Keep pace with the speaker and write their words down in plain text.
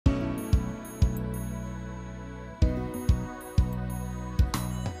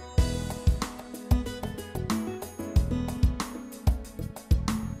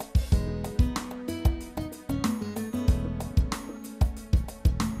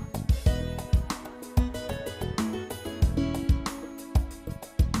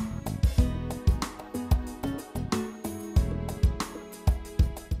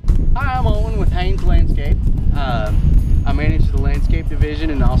division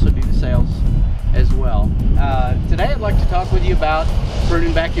and also do the sales as well. Today I'd like to talk with you about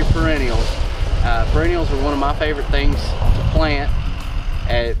pruning back your perennials. Perennials are one of my favorite things to plant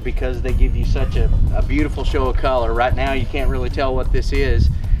because they give you such a beautiful show of color. Right now you can't really tell what this is.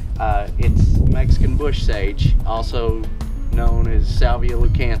 It's Mexican bush sage, also known as Salvia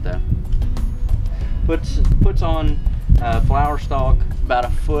leucantha. Puts on a flower stalk about a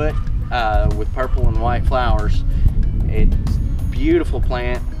foot with purple and white flowers. It's a beautiful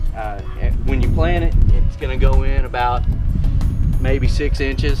plant. When you plant it, it's going to go in about maybe 6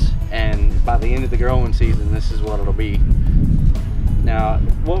 inches, and by the end of the growing season, this is what it'll be. Now,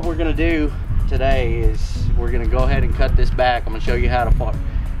 what we're going to do today is we're going to go ahead and cut this back. I'm going to show you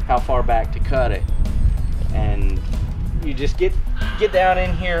how far back to cut it, and you just get down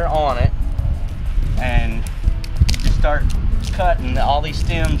in here on it and start cutting. All these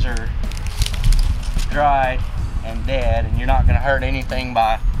stems are dried and dead, and you're not going to hurt anything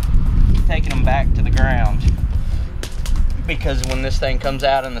by taking them back to the ground, because when this thing comes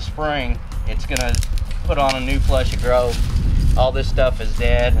out in the spring, it's going to put on a new flush of growth. All this stuff is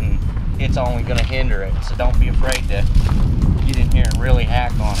dead and it's only going to hinder it, so don't be afraid to get in here and really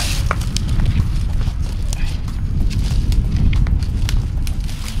hack on it.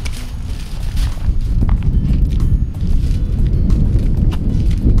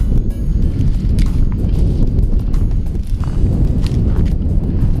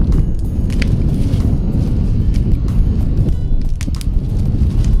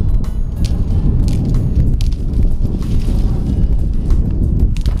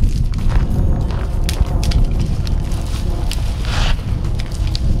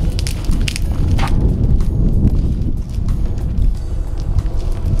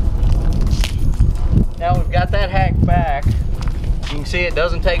 Now we've got that hacked back. You can see it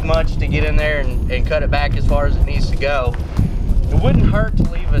doesn't take much to get in there and cut it back as far as it needs to go. It wouldn't hurt to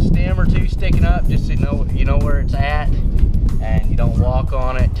leave a stem or two sticking up just so you know where it's at and you don't walk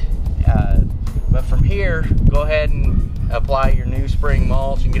on it. But from here, go ahead and apply your new spring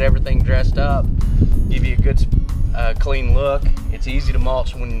mulch and get everything dressed up. Give you a good clean look. It's easy to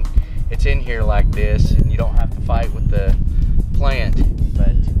mulch when it's in here like this and you don't have to fight with the plant.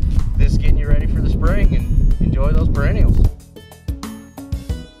 But this is getting you ready for the spring, and enjoy those perennials.